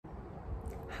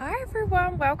Hi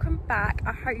everyone, welcome back.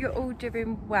 I hope you're all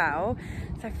doing well.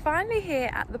 So finally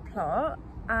here at the plot,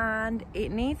 and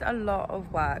it needs a lot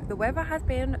of work. The weather has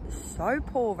been so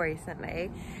poor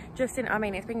recently.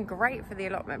 It's been great for the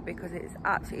allotment because it's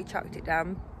absolutely chucked it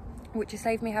down, which has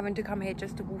saved me having to come here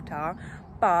just to water,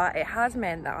 but it has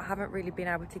meant that I haven't really been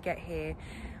able to get here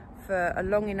for a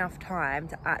long enough time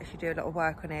to actually do a lot of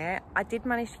work on it. I did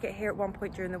manage to get here at one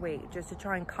point during the week just to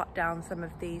try and cut down some of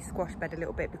the squash bed a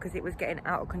little bit because it was getting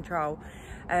out of control,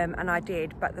 and I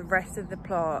did, but the rest of the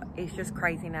plot is just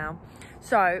crazy now.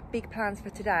 So big plans for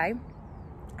today.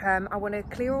 I want to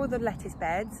clear all the lettuce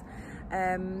beds,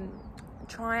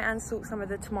 try and sort some of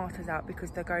the tomatoes out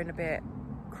because they're going a bit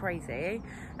crazy.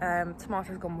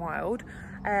 Tomatoes gone wild,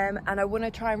 and I want to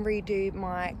try and redo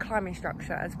my climbing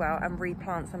structure as well and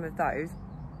replant some of those.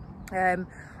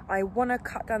 I want to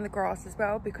cut down the grass as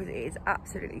well because it is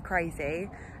absolutely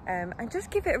crazy, and just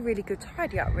give it a really good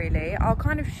tidy up really. I'll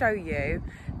kind of show you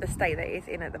the state that it's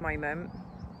in at the moment.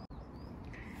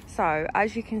 So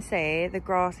as you can see, the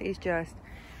grass is just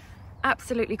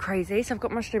absolutely crazy. So I've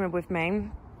got my trimmer with me.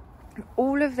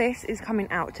 All of this is coming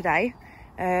out today.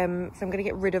 So I'm going to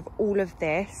get rid of all of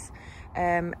this,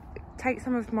 take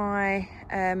some of my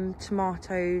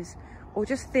tomatoes, or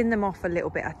just thin them off a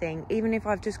little bit. I think even if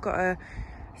I've just got to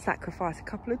sacrifice a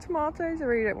couple of tomatoes, I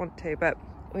really don't want to, but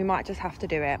we might just have to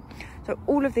do it. So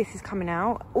all of this is coming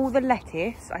out. All the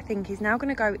lettuce I think is now going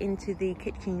to go into the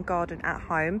kitchen garden at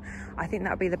home. I think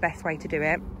that'll be the best way to do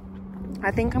it. I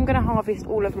think I'm going to harvest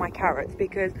all of my carrots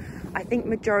because I think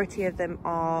majority of them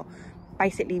are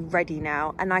basically ready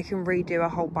now, and I can redo a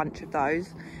whole bunch of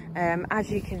those. As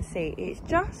you can see, it's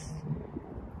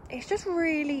just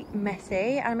really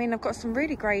messy. I mean, I've got some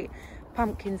really great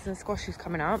pumpkins and squashes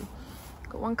coming up.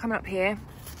 Got one coming up here,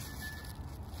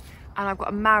 and I've got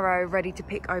a marrow ready to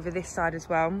pick over this side as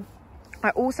well. I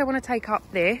also want to take up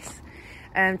this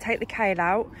and take the kale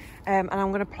out, and I'm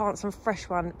going to plant some fresh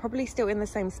one, probably still in the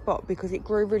same spot because it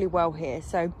grew really well here.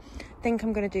 So I think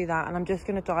I'm going to do that, and I'm just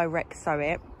going to direct sow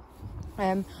it.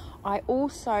 I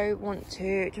also want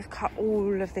to just cut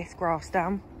all of this grass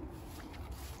down,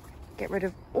 get rid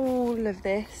of all of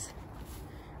this.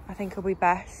 I think it'll be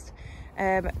best.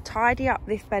 Tidy up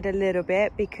this bed a little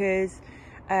bit because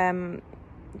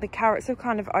the carrots have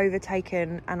kind of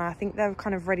overtaken, and I think they're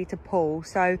kind of ready to pull.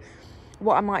 So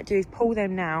what I might do is pull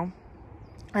them now,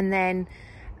 and then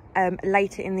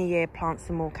later in the year plant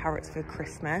some more carrots for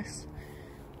Christmas.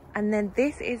 And then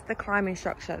this is the climbing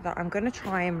structure that I'm going to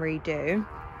try and redo.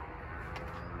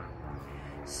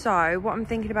 So what I'm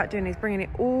thinking about doing is bringing it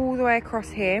all the way across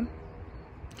here,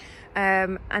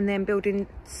 and then building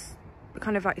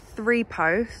kind of like 3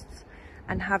 posts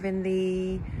and having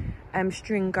the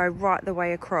string go right the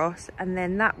way across, and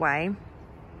then that way,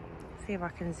 see if I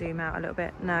can zoom out a little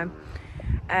bit. No,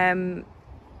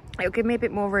 it'll give me a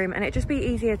bit more room, and it'll just be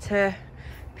easier to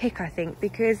pick, I think,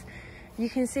 because you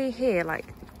can see here,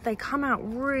 like, they come out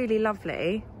really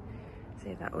lovely.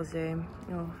 See if that will zoom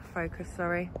or focus,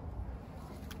 sorry.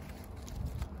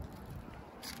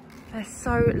 They're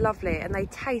so lovely and they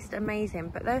taste amazing,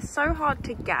 but they're so hard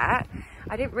to get.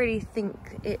 I didn't really think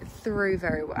it through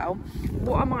very well.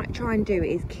 What I might try and do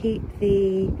is keep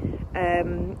the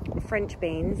French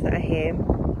beans that are here,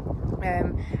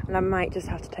 and I might just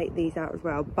have to take these out as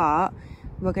well, but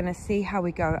we're gonna see how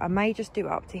we go. I may just do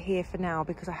it up to here for now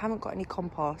because I haven't got any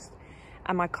compost,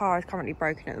 and my car is currently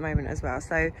broken at the moment as well.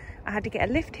 So I had to get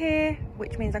a lift here,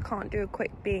 which means I can't do a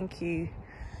quick B&Q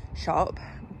shop,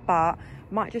 but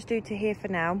might just do to here for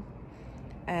now.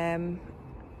 And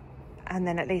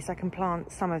then at least I can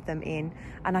plant some of them in.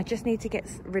 And I just need to get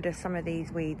rid of some of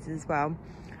these weeds as well.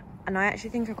 And I actually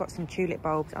think I've got some tulip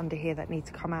bulbs under here that need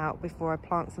to come out before I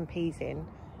plant some peas in.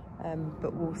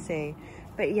 But we'll see.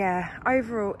 But yeah,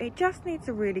 overall, it just needs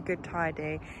a really good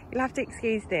tidy. You'll have to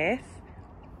excuse this.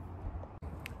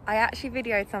 I actually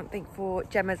videoed something for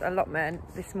Gemma's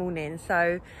allotment this morning,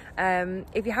 so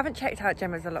if you haven't checked out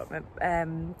Gemma's allotment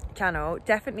channel,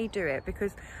 definitely do it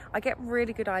because I get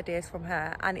really good ideas from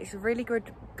her, and it's a really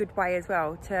good way as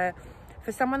well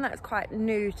for someone that's quite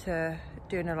new to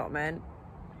doing allotment.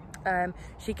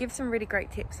 She gives some really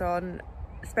great tips on,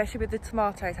 especially with the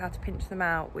tomatoes, how to pinch them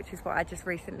out, which is what I just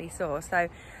recently saw. So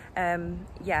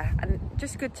yeah, and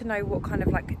just good to know what kind of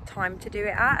like time to do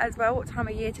it at as well, what time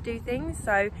of year to do things.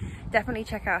 So definitely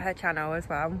check out her channel as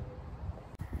well.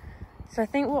 So I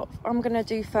think what I'm gonna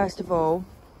do first of all,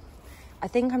 I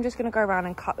think I'm just gonna go around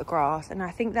and cut the grass, and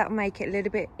I think that'll make it a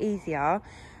little bit easier.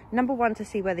 Number one, to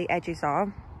see where the edges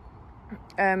are,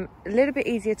 a little bit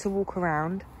easier to walk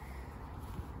around,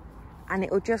 and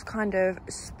it will just kind of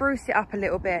spruce it up a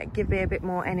little bit, give me a bit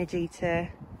more energy to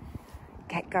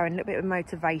get going, a little bit of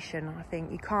motivation. I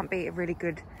think you can't beat a really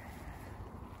good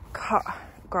cut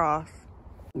grass.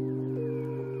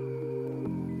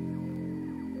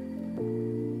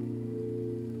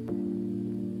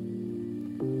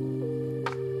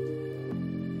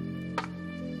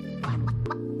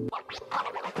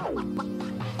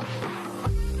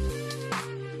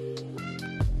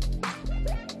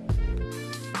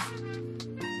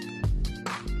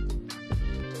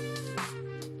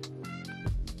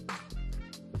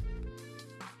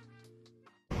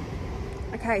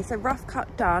 Okay, so rough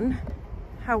cut done.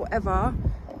 However,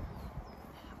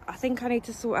 I think I need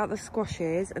to sort out the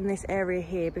squashes and this area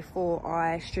here before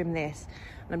I trim this.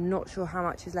 And I'm not sure how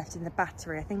much is left in the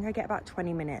battery. I think I get about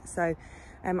 20 minutes, so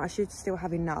I should still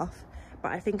have enough.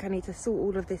 But I think I need to sort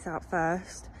all of this out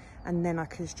first, and then I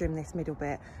can trim this middle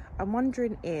bit. I'm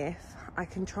wondering if I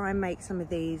can try and make some of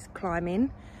these climb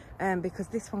in, because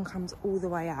this one comes all the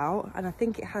way out, and I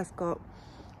think it has got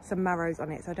some marrows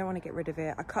on it, so I don't want to get rid of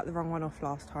it. I cut the wrong one off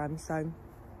last time, so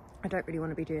I don't really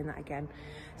want to be doing that again.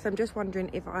 So I'm just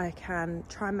wondering if I can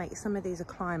try and make some of these are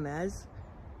climbers.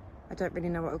 I don't really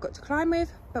know what I've got to climb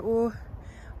with, but we'll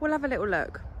have a little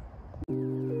look.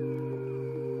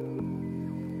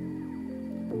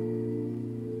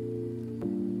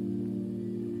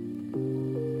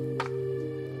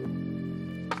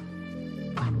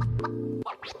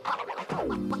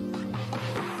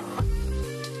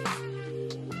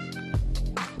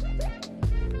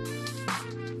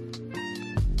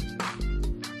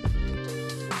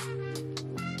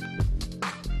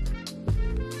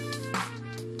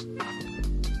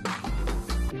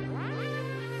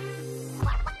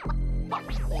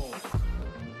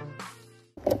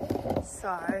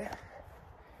 So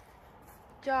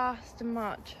just a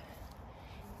much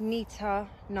neater,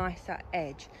 nicer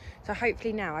edge. So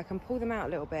hopefully now I can pull them out a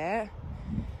little bit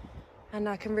and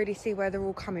I can really see where they're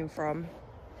all coming from.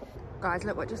 Guys,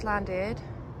 look what just landed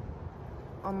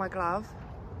on my glove.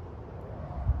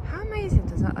 How amazing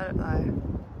does that look though?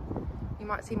 You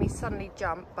might see me suddenly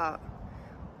jump, but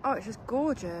oh, it's just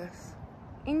gorgeous.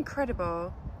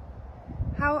 Incredible.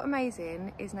 How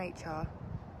amazing is nature?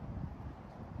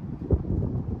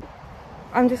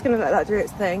 I'm just going to let that do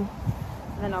its thing,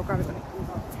 and then I'll grab it when it comes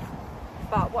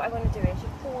up. But what I want to do is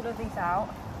just pull all of these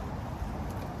out,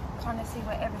 kind of see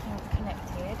where everything's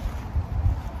connected,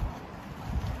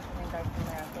 and then go from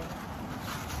there, I think.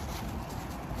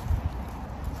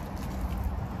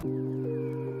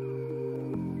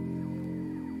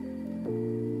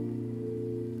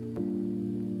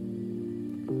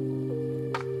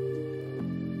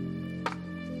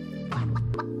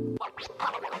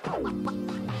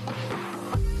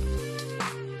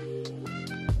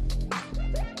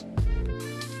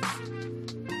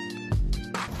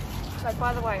 So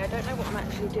by the way, I don't know what I'm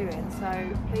actually doing, so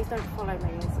please don't follow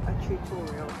me as a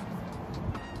tutorial.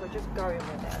 We're just going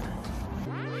with it.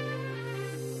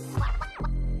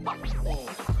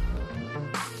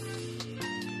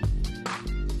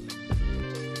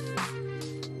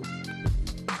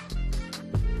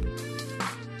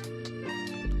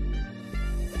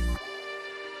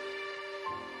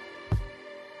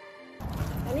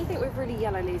 Anything with really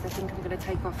yellow leaves I think I'm going to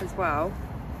take off as well.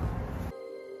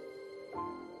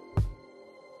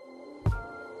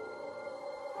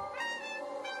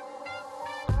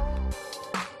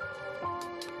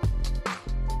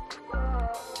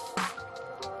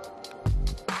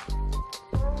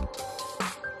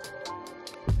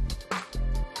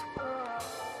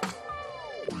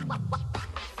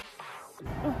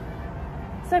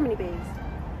 So many bees,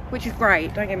 which is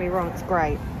great, don't get me wrong, it's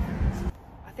great.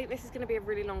 I think this is going to be a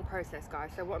really long process, guys,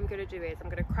 so what I'm going to do is I'm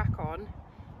going to crack on,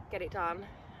 get it done,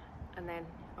 and then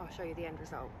I'll show you the end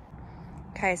result.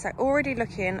 Okay, so already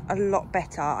looking a lot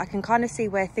better. I can kind of see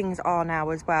where things are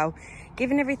now as well,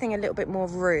 giving everything a little bit more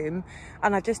room,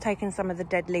 and I've just taken some of the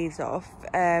dead leaves off.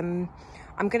 I'm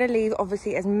going to leave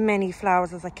obviously as many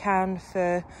flowers as I can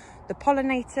for the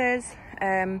pollinators,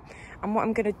 and what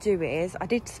I'm going to do is, I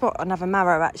did spot another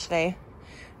marrow actually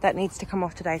that needs to come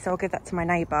off today, so I'll give that to my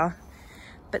neighbour.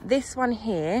 But this one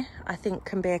here I think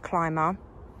can be a climber.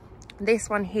 This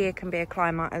one here can be a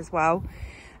climber as well.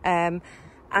 And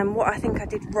what I think I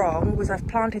did wrong was I've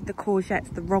planted the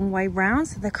courgettes the wrong way round,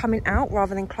 so they're coming out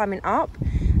rather than climbing up.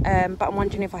 But I'm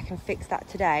wondering if I can fix that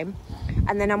today.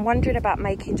 And then I'm wondering about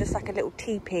making just like a little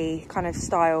teepee kind of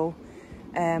style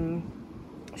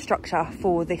structure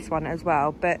for this one as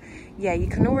well. But yeah, you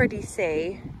can already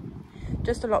see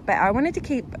just a lot better. I wanted to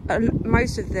keep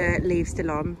most of the leaves still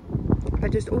on,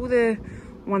 but just all the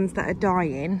ones that are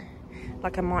dying,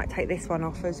 like I might take this one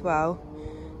off as well.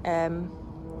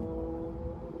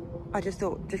 I just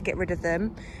thought just get rid of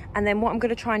them. And then what I'm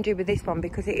going to try and do with this one,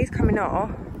 because it is coming out,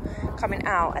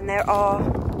 and there are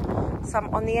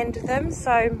some on the end of them,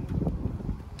 so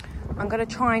I'm going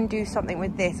to try and do something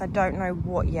with this. I don't know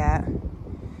what yet,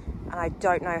 and I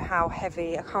don't know how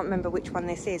heavy. I can't remember which one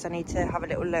this is. I need to have a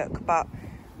little look, but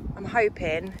I'm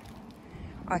hoping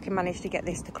I can manage to get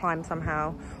this to climb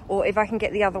somehow, or if I can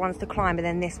get the other ones to climb, and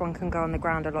then this one can go on the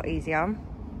ground a lot easier.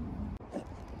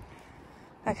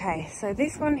 Okay, so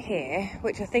this one here,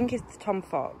 which I think is the Tom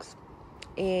Fox,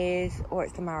 or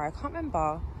it's the Marrow, I can't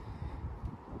remember.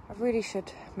 I really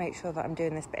should make sure that I'm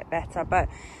doing this bit better, but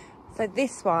so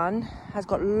this one has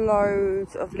got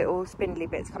loads of little spindly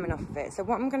bits coming off of it. So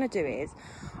what I'm going to do is,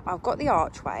 I've got the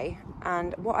archway,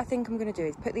 and what I think I'm going to do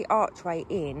is put the archway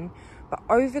in, but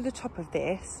over the top of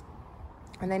this,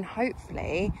 and then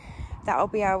hopefully that'll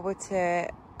be able to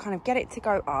kind of get it to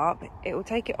go up. It will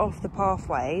take it off the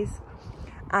pathways,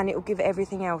 and it will give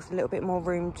everything else a little bit more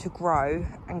room to grow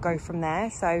and go from there.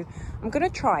 So I'm going to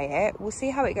try it. We'll see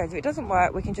how it goes. If it doesn't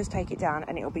work, we can just take it down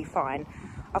and it'll be fine.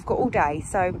 I've got all day,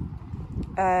 so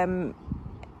I'm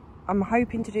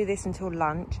hoping to do this until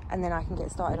lunch, and then I can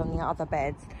get started on the other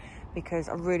beds, because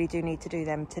I really do need to do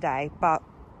them today. But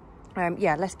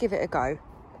yeah, let's give it a go.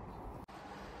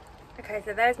 Okay,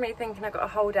 so there's me thinking I've got a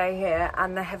whole day here,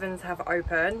 and the heavens have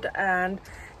opened, and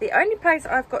the only place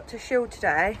I've got to shield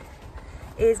today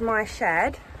is my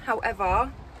shed.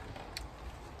 However,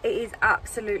 it is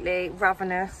absolutely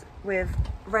ravenous with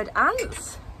red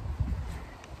ants,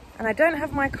 and I don't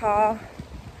have my car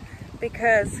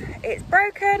because it's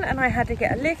broken, and I had to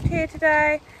get a lift here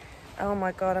today. Oh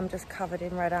my god, I'm just covered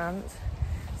in red ants.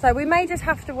 So we may just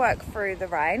have to work through the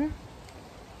rain,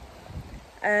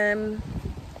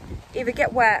 either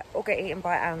get wet or get eaten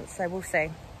by ants, so we'll see.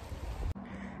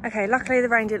 Okay, luckily the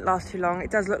rain didn't last too long. It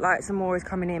does look like some more is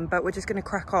coming in, but we're just going to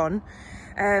crack on.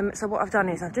 So what I've done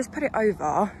is I've just put it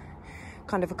over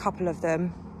kind of a couple of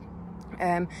them,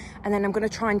 and then I'm going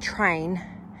to try and train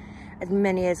as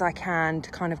many as I can to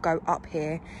kind of go up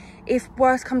here. If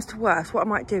worse comes to worse, what I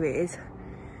might do is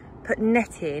put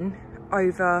netting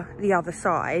over the other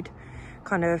side,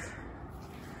 kind of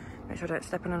make sure I don't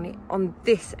step on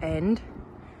this end,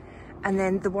 and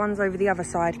then the ones over the other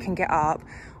side can get up.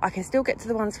 I can still get to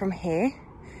the ones from here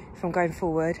if I'm going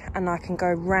forward, and I can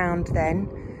go round then,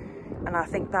 and I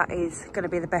think that is going to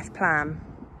be the best plan.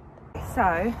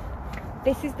 So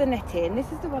this is the netting.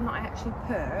 This is the one that I actually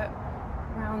put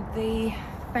around the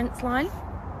fence line.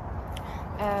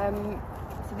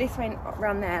 So this went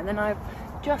around there, and then I've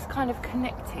just kind of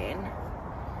connecting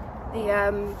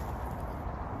the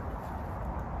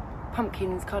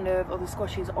pumpkins kind of, or the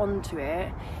squashes, onto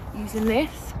it using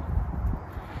this,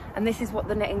 and this is what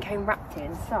the netting came wrapped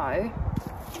in. So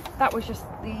that was just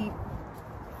the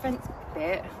fence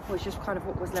bit, was just kind of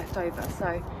what was left over.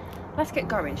 So let's get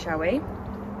going, shall we?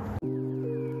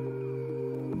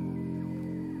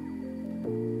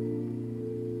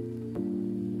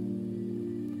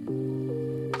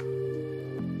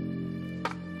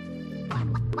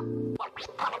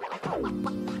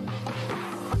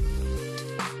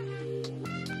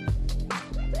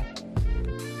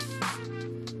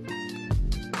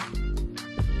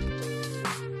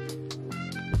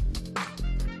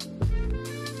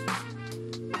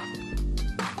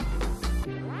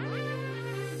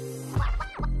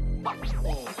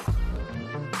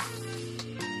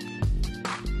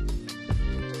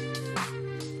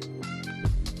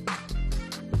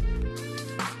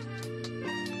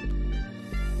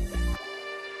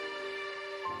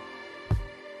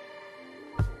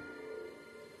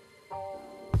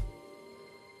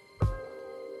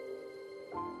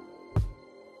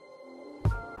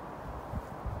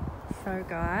 So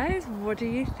guys, what do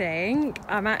you think?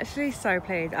 I'm actually so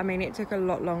pleased. I mean, it took a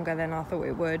lot longer than I thought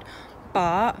it would,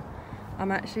 but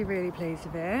I'm actually really pleased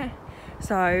with it.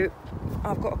 So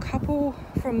I've got a couple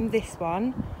from this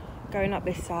one going up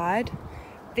this side.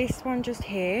 This one just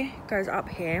here goes up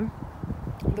here.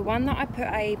 The one that I put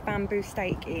a bamboo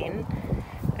stake in,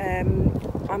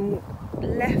 I'm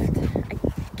left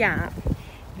a gap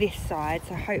this side,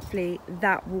 so hopefully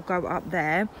that will go up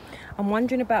there. I'm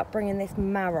wondering about bringing this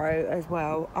marrow as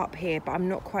well up here, but I'm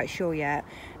not quite sure yet.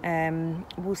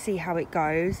 We'll see how it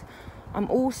goes.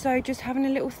 I'm also just having a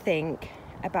little think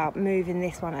about moving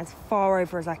this one as far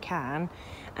over as I can,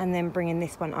 and then bringing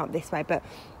this one up this way, but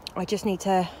I just need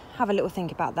to have a little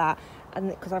think about that. And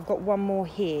because I've got one more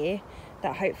here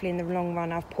that hopefully in the long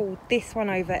run I've pulled this one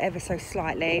over ever so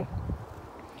slightly,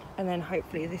 and then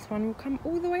hopefully this one will come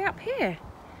all the way up here.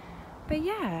 But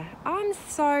yeah, I'm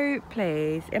so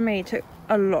pleased. I mean, it took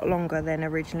a lot longer than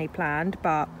originally planned,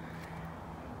 but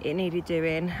it needed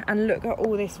doing. And look at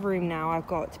all this room now I've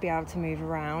got to be able to move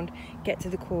around, get to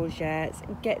the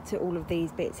courgettes, get to all of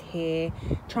these bits here,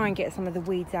 try and get some of the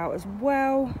weeds out as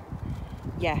well.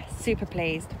 Yeah, super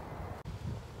pleased.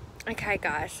 Okay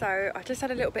guys, so I just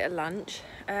had a little bit of lunch,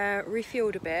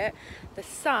 refueled a bit. The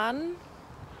sun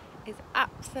is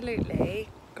absolutely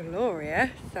glorious,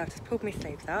 so I've just pulled my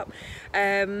sleeves up.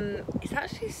 It's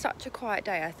actually such a quiet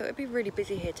day. I thought it'd be really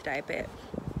busy here today, but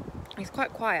it's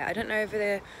quite quiet. I don't know if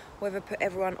the weather put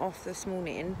everyone off this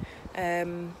morning,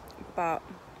 but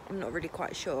I'm not really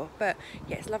quite sure. But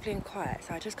yeah, it's lovely and quiet,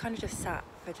 so I just kind of just sat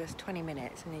for just 20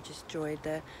 minutes and just enjoyed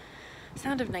the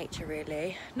sound of nature,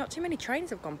 really. Not too many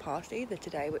trains have gone past either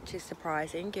today, which is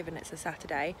surprising given it's a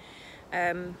Saturday.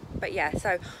 But yeah,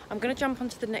 so I'm going to jump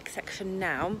onto the next section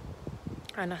now,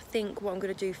 and I think what I'm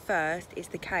going to do first is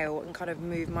the kale and kind of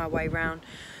move my way around,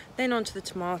 then onto the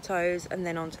tomatoes and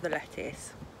then onto the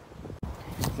lettuce.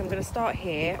 So I'm going to start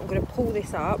here. I'm going to pull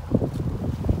this up,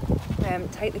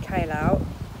 take the kale out,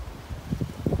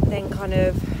 then kind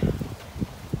of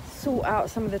sort out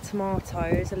some of the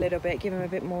tomatoes a little bit, give them a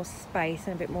bit more space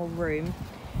and a bit more room,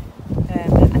 and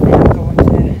then I'll go on to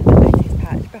the lettuce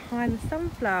patch behind the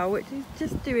sunflower, which is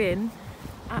just doing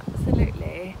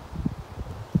absolutely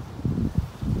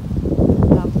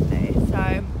lovely.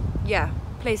 So yeah,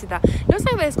 pleased with that. It looks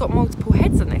like it's got multiple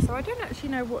heads on this, so I don't actually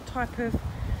know what type of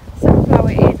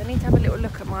sunflower it is. I need to have a little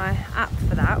look at my app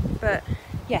for that, but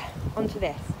yeah, onto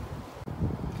this.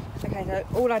 Okay, so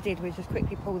all I did was just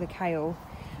quickly pull the kale,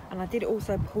 and I did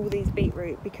also pull these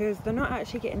beetroot because they're not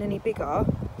actually getting any bigger.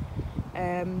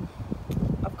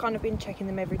 I've kind of been checking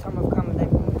them every time I've come,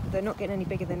 and they're not getting any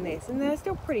bigger than this, and they're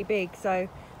still pretty big, so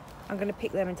I'm going to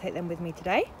pick them and take them with me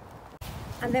today.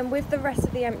 And then with the rest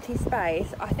of the empty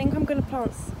space, I think I'm going to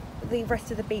plant the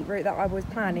rest of the beetroot that I was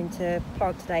planning to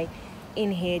plant today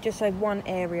in here, just so one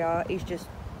area is just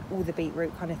all the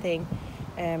beetroot kind of thing,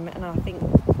 and I think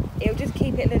it'll just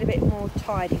keep it a little bit more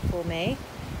tidy for me.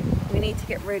 We need to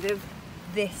get rid of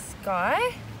this guy.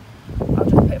 I'll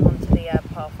just put him onto the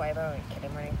pathway, but I won't kill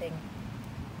him or anything.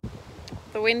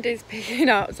 The wind is picking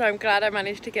up, so I'm glad I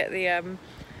managed to get the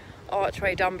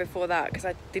archway done before that, because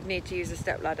I did need to use a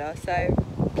step ladder, so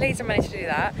pleased I managed to do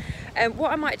that.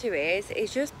 What I might do is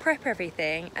just prep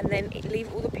everything and then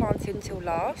leave all the plants in till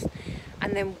last,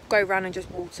 and then go around and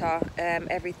just water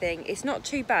everything. It's not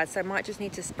too bad, so I might just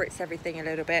need to spritz everything a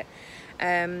little bit.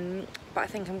 But I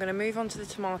think I'm going to move on to the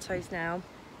tomatoes now,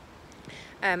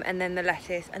 and then the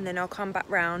lettuce, and then I'll come back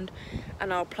round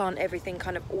and I'll plant everything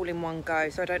kind of all in one go,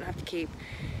 so I don't have to keep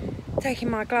taking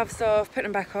my gloves off,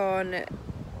 putting them back on,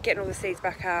 getting all the seeds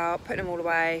back out, putting them all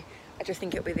away. I just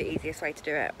think it'll be the easiest way to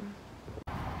do it.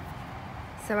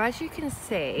 So as you can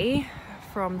see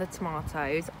from the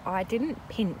tomatoes, I didn't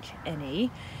pinch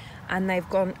any, and they've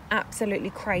gone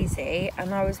absolutely crazy.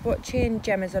 And I was watching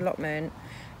Gemma's allotment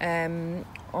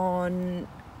on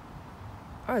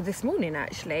this morning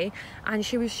actually, and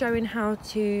she was showing how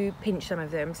to pinch some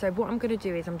of them. So what I'm going to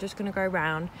do is I'm just going to go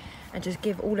around and just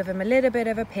give all of them a little bit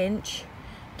of a pinch,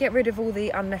 get rid of all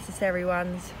the unnecessary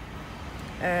ones,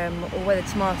 or where the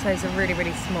tomatoes are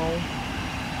really small,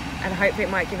 and hopefully it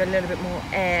might give a little bit more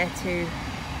air to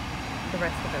the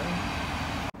rest of them.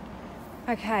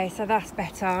 Okay, so that's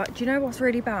better. Do you know what's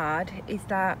really bad is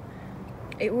that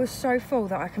it was so full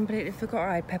that I completely forgot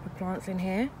I had pepper plants in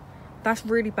here. That's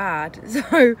really bad.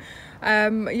 So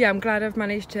yeah, I'm glad I've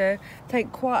managed to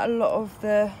take quite a lot of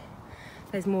the,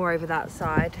 there's more over that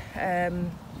side,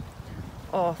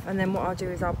 off. And then what I'll do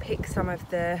is I'll pick some of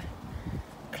the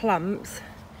clumps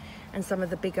and some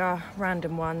of the bigger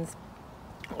random ones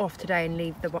off today and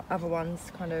leave the other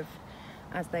ones kind of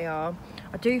as they are.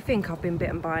 I do think I've been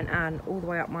bitten by an ant all the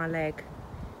way up my leg.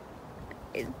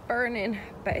 It's burning,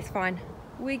 but it's fine.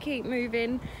 We keep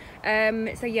moving.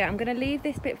 So yeah, I'm gonna leave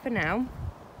this bit for now,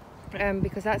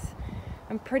 because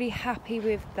I'm pretty happy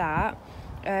with that.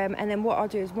 And then what I'll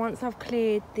do is once I've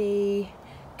cleared the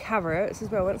carrots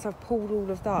as well, once I've pulled all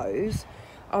of those,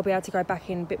 I'll be able to go back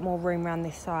in a bit more room around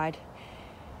this side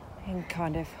and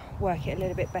kind of work it a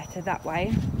little bit better that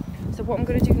way. So what I'm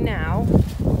going to do now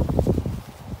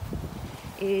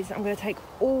is I'm going to take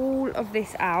all of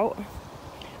this out,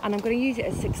 and I'm going to use it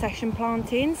as succession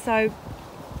planting. So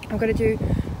I'm going to do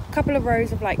a couple of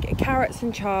rows of like carrots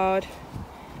and chard,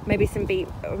 maybe some beet,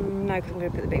 no, because I'm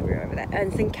going to put the beetroot over there,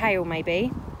 and some kale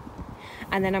maybe.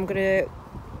 And then I'm going to,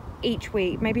 each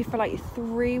week, maybe for like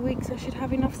 3 weeks, I should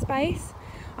have enough space.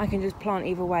 I can just plant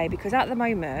either way, because at the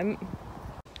moment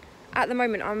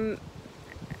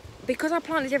because I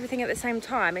planted everything at the same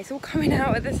time, it's all coming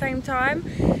out at the same time,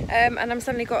 and I'm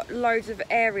suddenly got loads of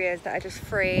areas that are just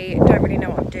free, don't really know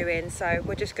what I'm doing. So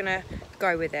we're just gonna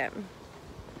go with it.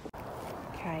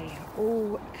 Okay,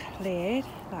 all cleared.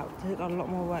 That took a lot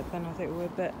more work than I thought it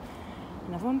would, but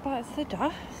another one bites the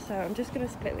dust. So I'm just going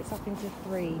to split this up into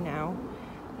 3 now,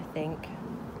 I think.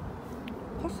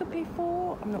 Possibly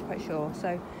 4, I'm not quite sure.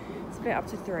 So split up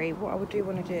to 3. What I would do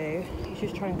want to do is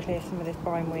just try and clear some of this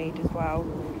bindweed as well.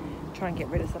 Try and get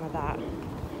rid of some of that.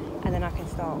 And then I can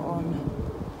start on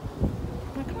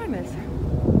my climbers.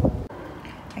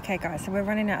 Okay guys, so we're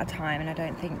running out of time and I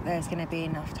don't think there's going to be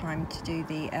enough time to do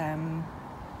the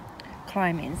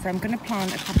climbing. So I'm going to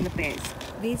plant a couple of bits.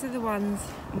 These are the ones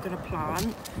I'm going to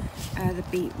plant, the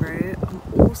beetroot. I'm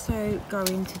also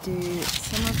going to do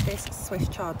some of this Swiss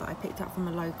chard that I picked up from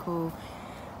a local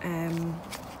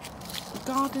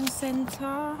garden centre.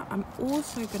 I'm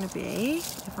also going to be,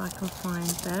 if I can find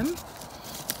them,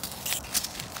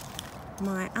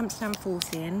 my Amsterdam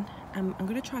forcing. I'm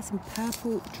going to try some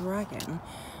purple dragon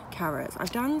carrots.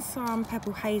 I've done some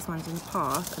purple haze ones in the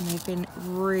past and they've been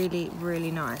really, really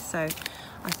nice. So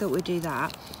I thought we'd do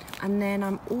that. And then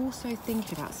I'm also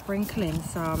thinking about sprinkling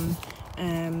some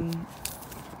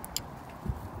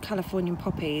Californian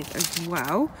poppies as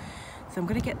well. So I'm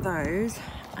going to get those.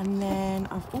 And then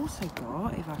I've also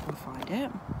got, if I can find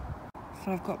it,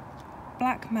 so I've got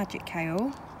black magic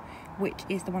kale, which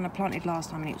is the one I planted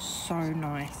last time and it's so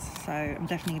nice. So I'm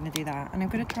definitely going to do that. And I'm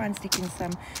going to try and stick in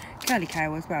some curly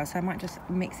kale as well. So I might just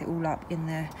mix it all up in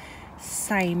the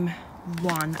same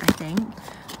one, I think.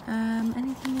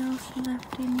 Anything else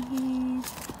left in here?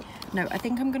 No, I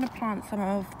think I'm going to plant some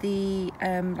of the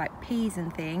like peas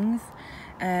and things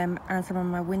and some of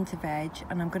my winter veg.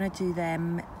 And I'm going to do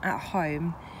them at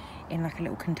home in like a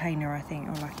little container, I think.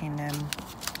 Or like in, I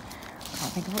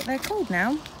can't think of what they're called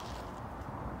now.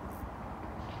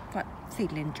 Like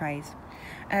seedling trays,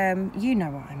 you know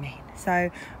what I mean.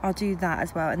 So I'll do that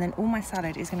as well, and then all my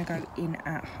salad is going to go in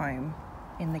at home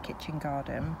in the kitchen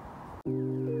garden.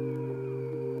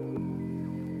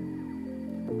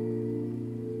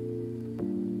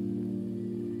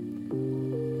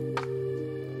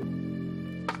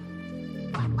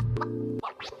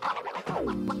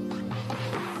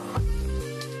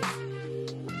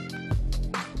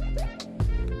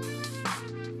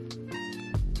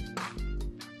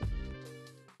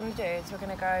 What we're going to do is we're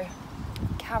going to go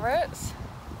carrots,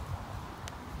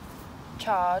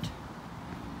 chard,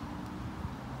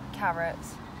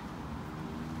 carrots,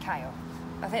 kale.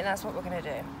 I think that's what we're going to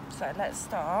do. So let's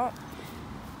start.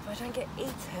 If I don't get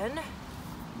eaten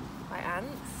by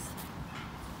ants.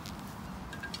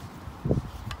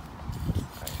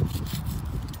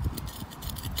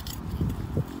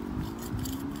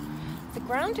 The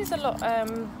ground is a lot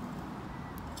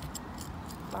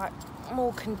like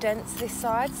more condensed this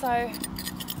side, so I'm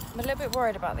a little bit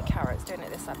worried about the carrots doing it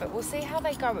this side, but we'll see how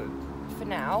they go for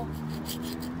now.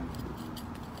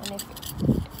 And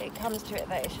if it comes to it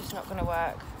that it's just not going to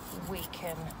work, we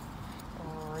can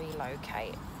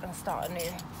relocate and start a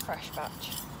new fresh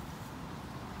batch.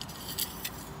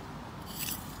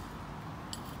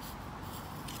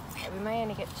 Okay, we may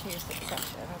only get 2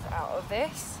 successions out of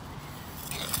this.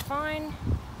 That's fine.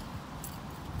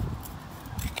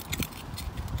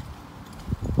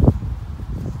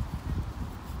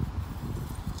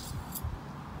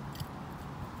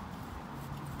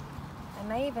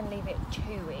 I may even leave it 2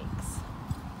 weeks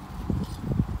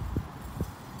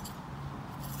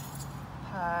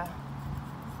per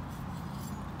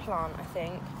plant, I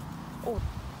think. Oh.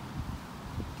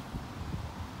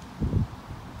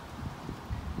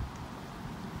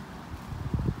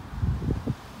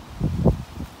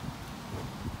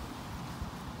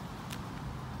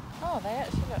 Oh, they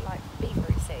actually look like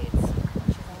beetroot seeds,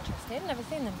 which is interesting. Never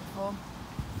seen them before.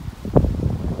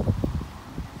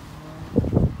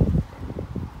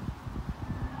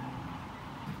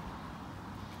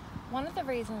 One of the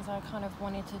reasons I kind of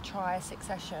wanted to try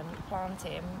succession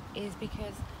planting is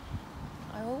because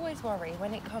I always worry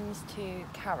when it comes to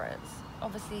carrots.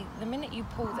 Obviously, the minute you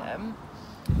pull them,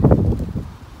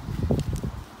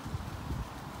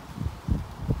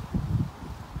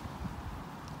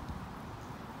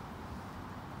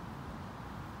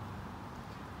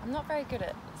 I'm not very good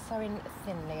at sowing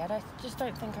thinly. I just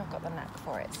don't think I've got the knack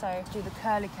for it. So do the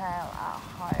curly kale at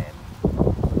home.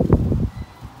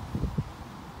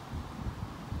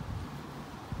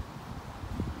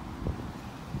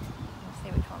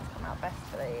 Best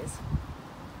for these.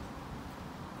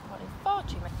 Probably far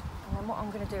too many. And then what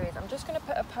I'm going to do is I'm just going to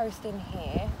put a post in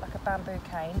here, like a bamboo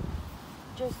cane,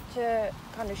 just to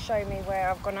kind of show me where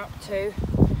I've gone up to.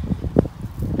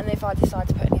 And if I decide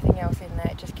to put anything else in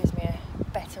there, it just gives me a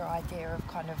better idea of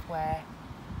kind of where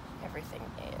everything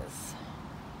is.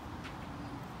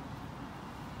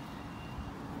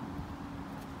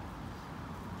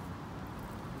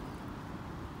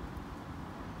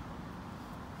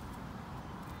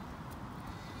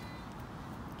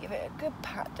 Give it a good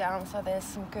pat down so there's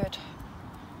some good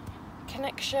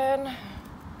connection.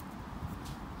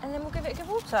 And then we'll give it a good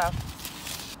water.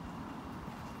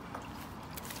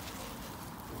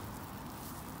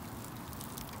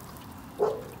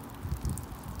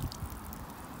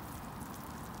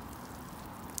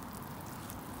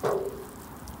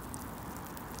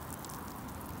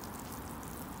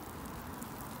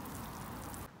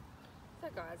 So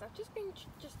guys, I've just been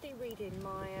de-reading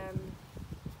my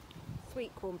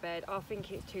sweet corn bed. I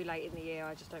think it's too late in the year.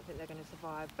 I just don't think they're going to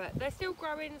survive, but they're still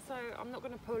growing, so I'm not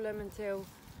going to pull them until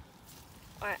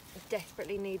I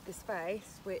desperately need the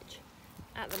space, which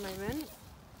at the moment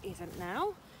isn't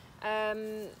now. I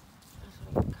just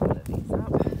want to colour these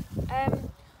up.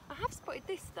 I have spotted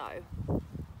this though,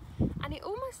 and it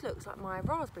almost looks like my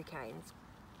raspberry canes,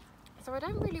 so I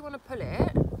don't really want to pull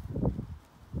it,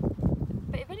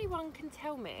 but if anyone can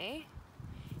tell me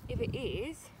if it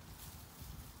is,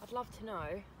 I'd love to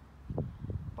know.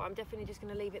 But I'm definitely just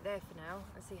going to leave it there for now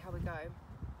and see how we go.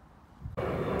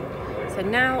 So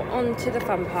now on to the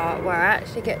fun part where I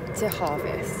actually get to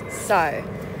harvest. So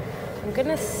I'm going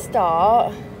to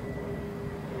start,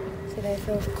 so they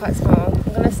feel quite small.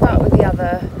 I'm going to start with the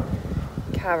other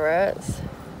carrots.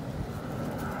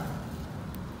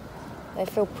 They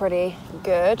feel pretty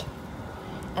good,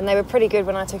 and they were pretty good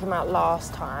when I took them out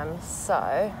last time.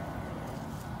 So,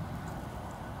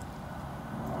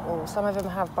 oh, some of them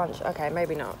have bunch. Okay,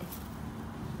 maybe not.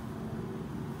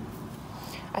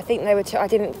 I think they were I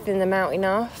didn't thin them out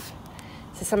enough,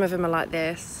 so some of them are like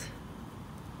this.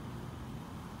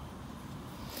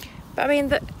 But I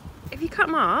mean, if you cut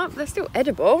them up, they're still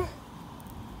edible.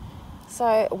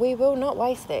 So we will not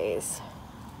waste these.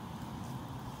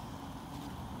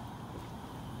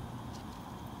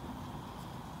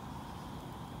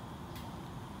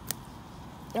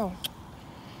 Oh.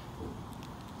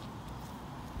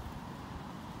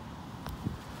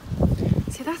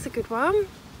 See, that's a good one.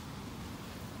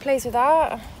 Pleased with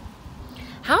that.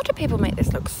 How do people make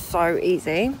this look so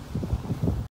easy?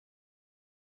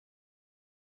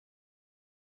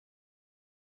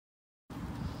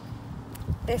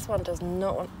 This one does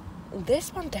not.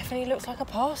 This one definitely looks like a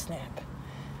parsnip.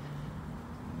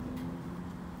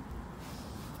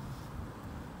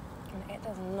 And it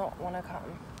does not want to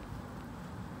come.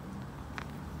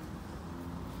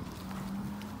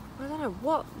 I don't know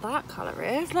what that colour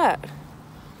is. Look.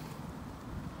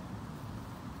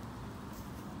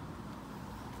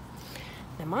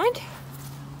 Never mind.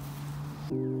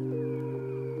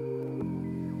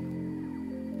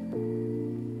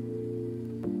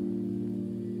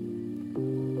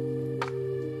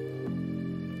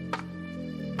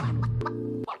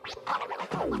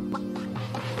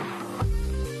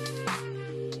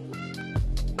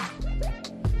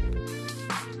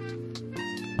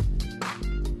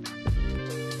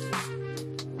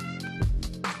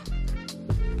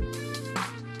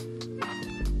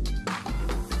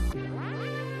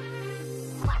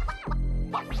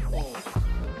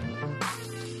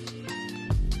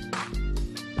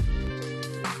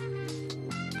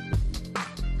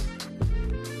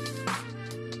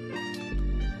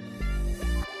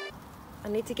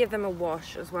 I need to give them a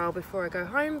wash as well before I go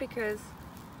home, because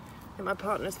I think my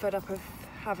partner's fed up of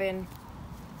having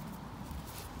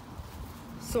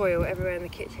soil everywhere in the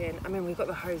kitchen. I mean, we've got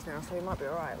the hose now, so we might be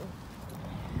alright.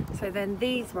 So then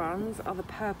these ones are the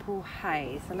purple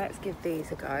haze, so let's give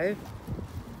these a go.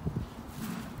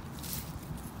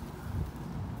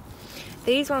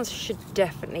 These ones should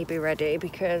definitely be ready,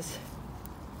 because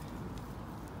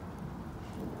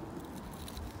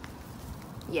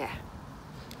yeah.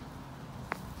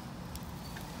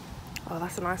 Oh,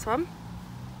 that's a nice one.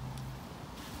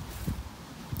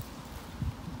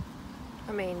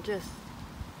 I mean, just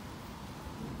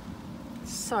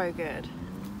so good.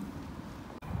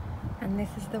 And this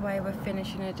is the way we're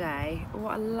finishing a day.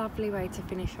 What a lovely way to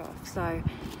finish off. So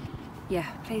yeah,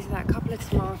 pleased with that. A couple of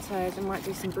tomatoes. I might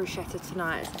do some bruschetta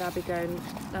tonight, so that'll be going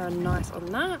nice on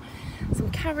that. Some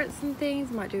carrots and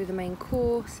things, might do the main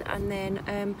course. And then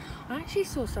I actually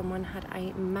saw someone had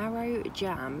a marrow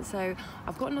jam, so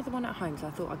I've got another one at home, so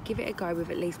I thought I'd give it a go with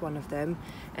at least one of them.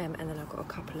 And then I've got a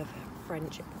couple of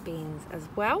French beans as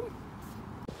well.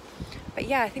 But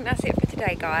yeah, I think that's it for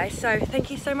today, guys. So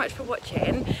thank you so much for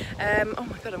watching. Oh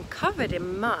my god, I'm covered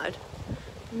in mud.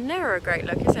 Never a great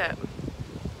look, is it?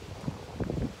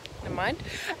 Mind.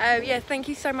 Yeah, thank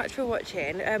you so much for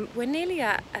watching. We're nearly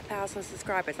at 1,000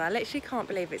 subscribers. I literally can't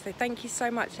believe it, so thank you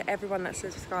so much to everyone that's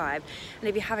subscribed, and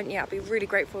if you haven't yet, I'd be really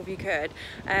grateful if you could.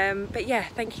 But yeah,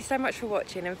 thank you so much for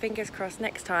watching, and fingers crossed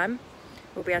next time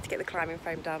we'll be able to get the climbing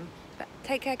frame done. But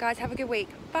take care, guys. Have a good week.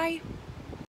 Bye.